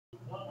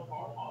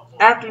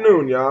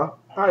Afternoon, y'all.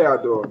 How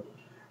y'all doing?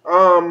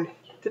 Um,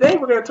 Today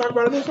we're gonna talk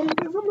about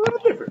something a little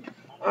different.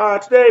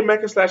 Today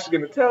Mecha Slash is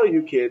gonna tell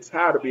you kids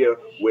how to be a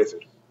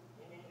wizard.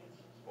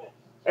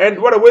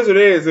 And what a wizard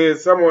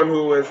is someone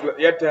who has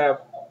yet to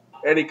have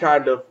any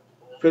kind of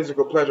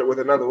physical pleasure with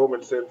another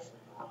woman since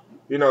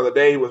the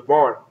day he was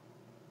born.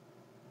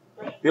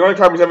 The only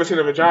time he's ever seen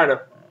a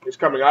vagina is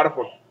coming out of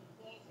him.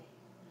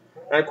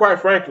 And quite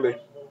frankly,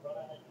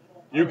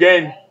 you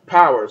gain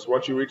powers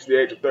once you reach the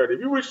age of 30. If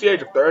you reach the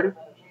age of 30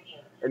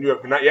 and you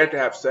have not yet to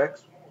have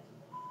sex,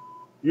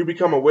 you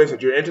become a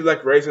wizard. Your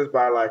intellect raises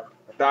by like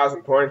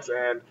 1,000 points,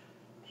 and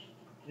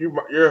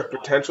you're a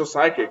potential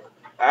psychic.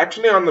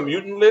 Actually, on the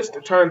mutant list,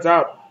 it turns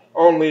out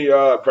only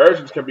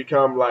virgins can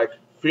become like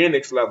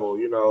Phoenix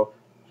level.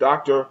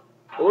 Doctor,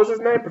 what was his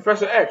name?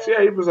 Professor X.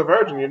 Yeah, he was a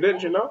virgin. You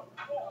didn't you know?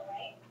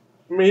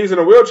 I mean, he's in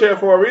a wheelchair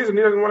for a reason.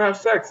 He doesn't want to have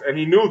sex, and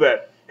he knew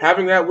that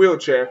having that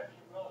wheelchair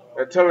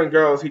and telling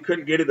girls he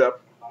couldn't get it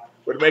up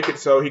would make it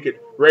so he could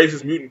raise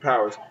his mutant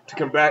powers to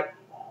combat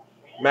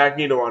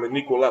Magneto on an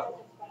equal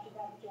level.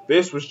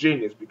 This was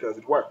genius because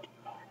it worked,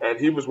 and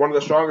he was one of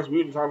the strongest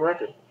mutants on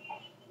record.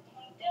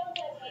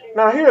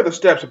 Now, here are the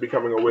steps of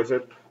becoming a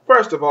wizard.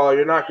 First of all,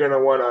 you're not going to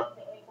want to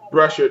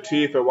brush your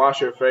teeth or wash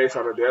your face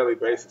on a daily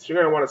basis.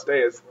 You're going to want to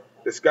stay as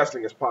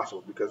disgusting as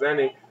possible because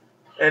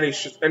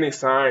any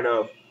sign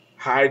of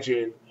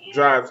hygiene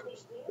drives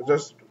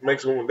just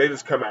makes them, they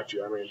just come at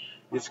you. I mean,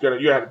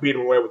 you have to beat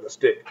them away with a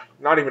stick,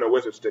 not even a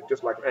wizard stick,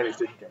 just like any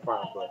stick you can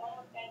find. But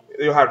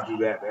you'll have to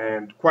do that.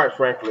 And quite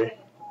frankly,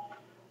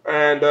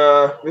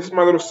 this is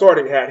my little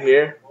sorting hat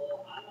here.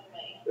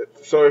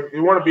 So if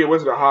you want to be a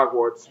wizard of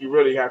Hogwarts, you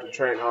really have to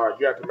train hard.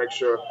 You have to make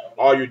sure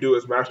all you do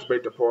is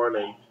masturbate to porn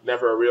and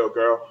never a real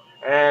girl.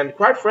 And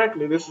quite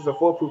frankly, this is a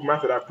foolproof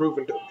method I've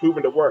proven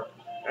to work.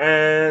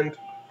 And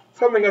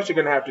something else you're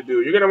going to have to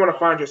do. You're going to want to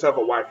find yourself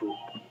a waifu.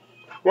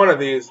 One of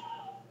these,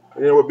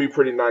 and it would be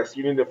pretty nice.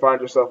 You need to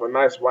find yourself a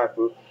nice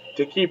waifu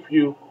to keep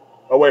you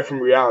away from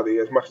reality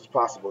as much as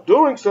possible.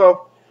 Doing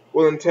so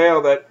will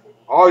entail that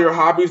all your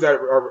hobbies that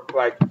are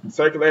like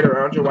circulate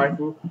around your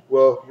waifu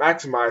will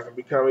maximize and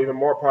become even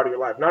more part of your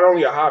life. Not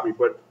only a hobby,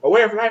 but a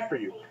way of life for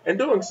you. And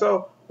doing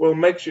so will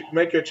make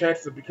your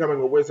chances of becoming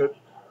a wizard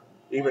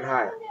even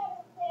higher.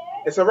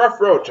 It's a rough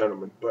road,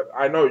 gentlemen, but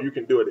I know you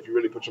can do it if you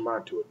really put your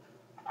mind to it.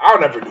 I'll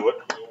never do it,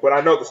 but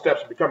I know the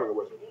steps of becoming a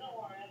wizard.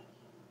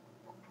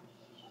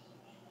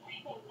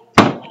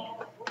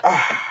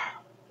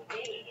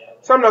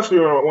 Something else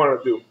you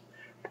want to do.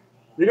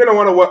 You're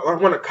going to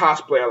want to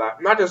cosplay a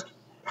lot. Not just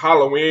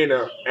Halloween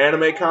or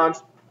anime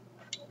cons,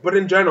 but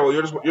in general,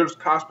 you're just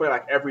cosplay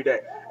like every day.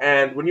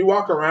 And when you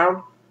walk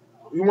around,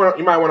 you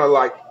might want to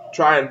like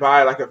try and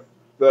buy like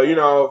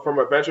from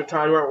Adventure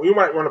Time. You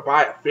might want to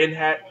buy a Finn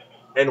hat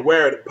and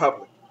wear it in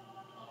public.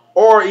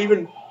 Or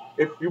even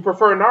if you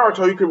prefer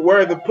Naruto, you could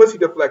wear the pussy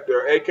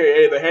deflector,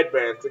 aka the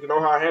headbands, the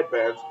Konoha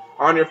headbands,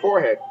 on your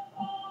forehead.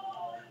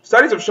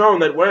 Studies have shown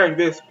that wearing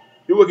this,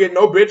 you will get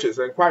no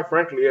bitches, and quite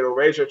frankly, it'll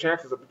raise your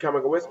chances of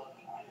becoming a wizard.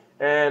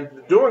 And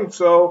doing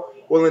so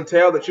will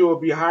entail that you will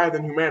be higher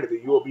than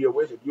humanity. You will be a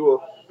wizard. You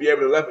will be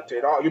able to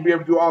levitate. You'll be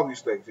able to do all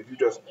these things if you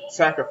just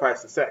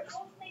sacrifice the sex.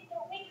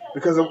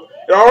 Because it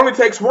only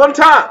takes one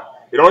time.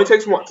 It only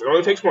takes once. It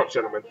only takes once,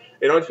 gentlemen.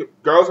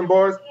 Girls and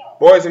boys,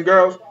 boys and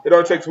girls. It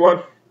only takes one.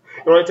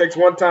 It only takes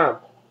one time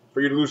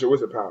for you to lose your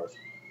wizard powers.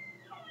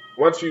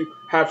 Once you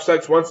have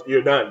sex once,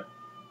 you're done.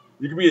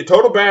 You can be a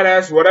total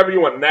badass, whatever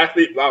you want, an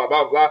athlete, blah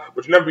blah blah blah,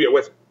 but you'll never be a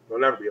wizard. You'll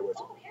never be a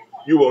wizard.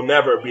 You will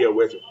never be a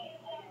wizard.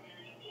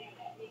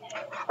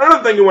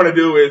 Another thing you want to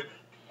do is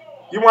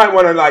you might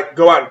want to like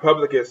go out in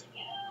public as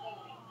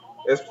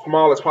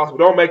small as possible.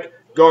 Don't make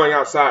going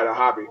outside a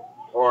hobby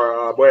or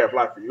a way of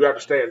life for you. You have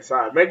to stay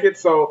inside. Make it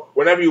so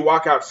whenever you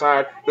walk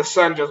outside, the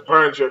sun just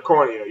burns your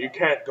cornea. You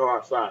can't go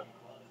outside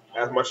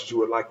as much as you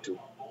would like to.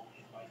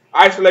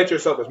 Isolate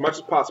yourself as much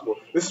as possible.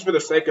 This is for the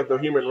sake of the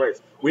human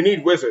race. We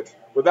need wizards.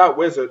 Without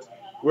wizards,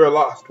 we're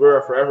lost.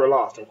 We're forever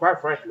lost. And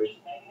quite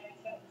frankly,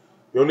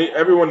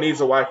 everyone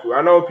needs a waifu.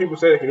 I know people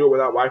say they can do it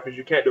without waifus.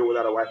 You can't do it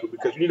without a waifu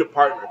because you need a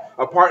partner.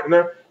 A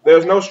partner,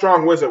 there's no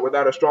strong wizard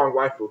without a strong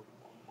waifu.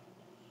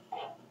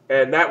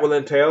 And that will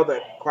entail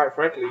that, quite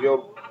frankly,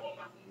 you'll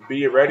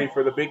be ready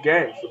for the big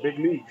games, the big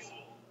leagues.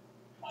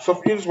 So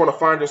if you just want to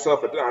find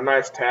yourself a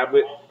nice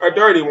tablet, a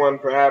dirty one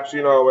perhaps,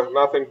 with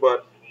nothing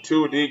but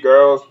 2D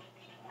girls,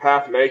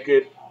 half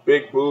naked,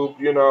 big boob,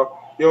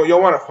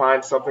 you'll want to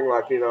find something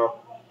like,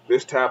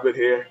 this tablet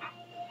here,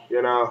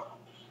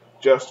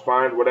 just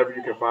find whatever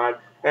you can find.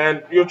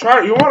 And you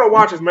want to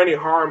watch as many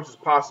harms as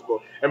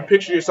possible and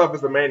picture yourself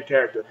as the main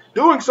character.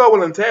 Doing so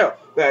will entail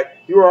that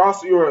you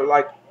are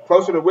like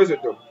closer to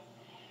wizarddom.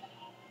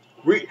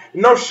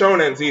 No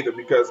shonens either,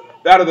 because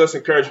that'll just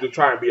encourage you to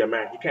try and be a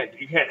man. You can't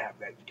have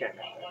that. You can't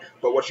have that.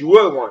 But what you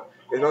will want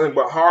is nothing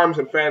but harms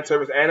and fan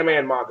service, anime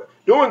and manga.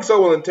 Doing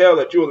so will entail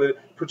that you will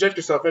project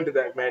yourself into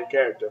that man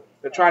character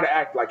and try to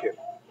act like him.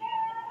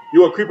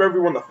 You will creep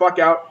everyone the fuck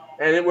out,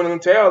 and it will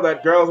entail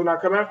that girls will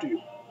not come after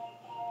you.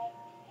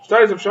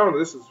 Studies have shown that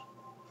this is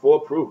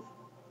foolproof.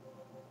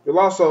 You'll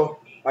also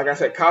Like I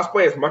said,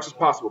 cosplay as much as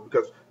possible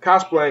because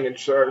cosplaying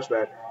ensures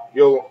that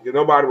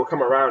nobody will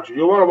come around you.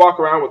 You'll want to walk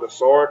around with a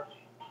sword,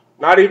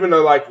 not even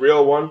a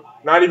real one,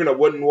 not even a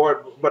wooden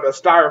sword, but a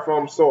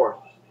styrofoam sword.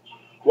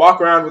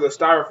 Walk around with a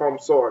styrofoam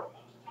sword,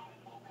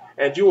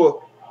 and you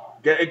will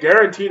get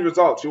guaranteed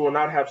results. You will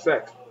not have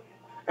sex.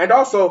 And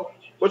also,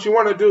 what you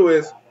want to do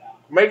is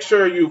make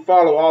sure you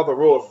follow all the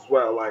rules as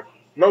well, like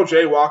no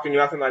jaywalking,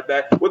 nothing like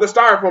that. With a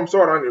styrofoam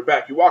sword on your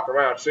back, you walk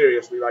around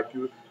seriously, like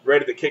you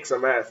ready to kick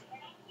some ass.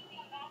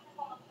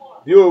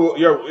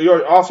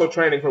 You're also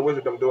training for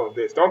wizardom doing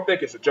this. Don't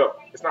think it's a joke.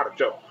 It's not a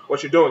joke.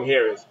 What you're doing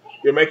here is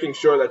you're making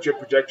sure that you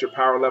project your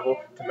power level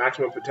to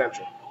maximum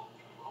potential.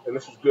 And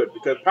this is good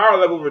because power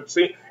level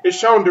is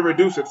shown to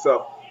reduce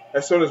itself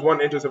as soon as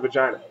one enters a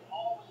vagina.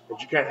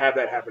 But you can't have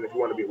that happen if you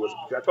want to be a wizard.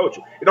 Because I told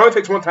you, it only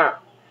takes one time.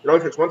 It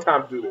only takes one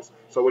time to do this.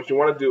 So what you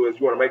want to do is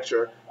you want to make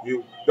sure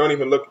you don't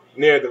even look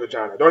near the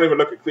vagina. Don't even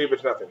look at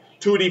cleavage, nothing.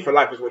 2D for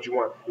life is what you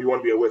want if you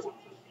want to be a wizard.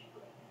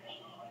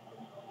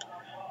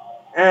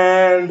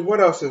 And what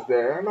else is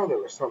there? I know there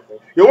was something.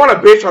 You want to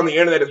bitch on the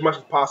internet as much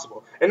as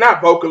possible. And not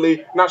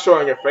vocally, not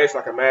showing your face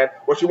like a man.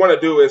 What you want to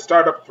do is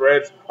start up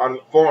threads on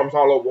forums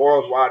all over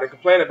worldwide and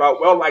complain about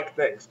well-liked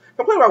things.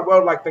 Complain about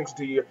well-liked things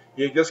until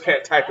you just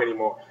can't type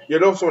anymore.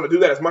 You also want to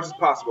do that as much as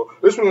possible.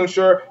 This will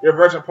ensure your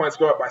virgin points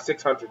go up by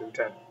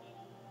 610.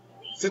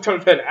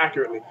 610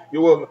 accurately.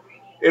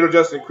 It'll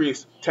just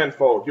increase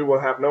tenfold. You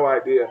will have no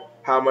idea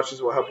how much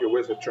this will help your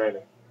wizard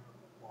training.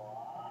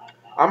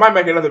 I might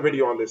make another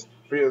video on this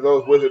for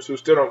those wizards who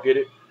still don't get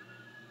it.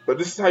 But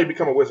this is how you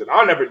become a wizard.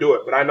 I'll never do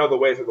it, but I know the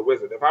ways of the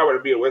wizard. If I were to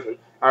be a wizard,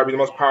 I would be the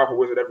most powerful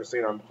wizard ever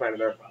seen on planet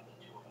Earth.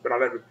 But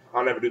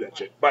I'll never do that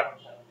shit. But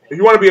if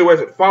you want to be a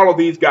wizard, follow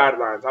these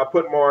guidelines. I'll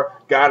put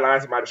more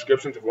guidelines in my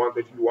descriptions if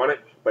you want it.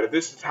 But if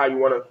this is how you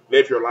want to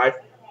live your life,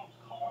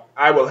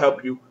 I will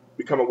help you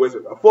become a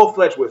wizard. A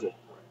full-fledged wizard.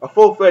 A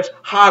full-fledged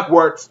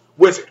Hogwarts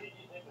wizard.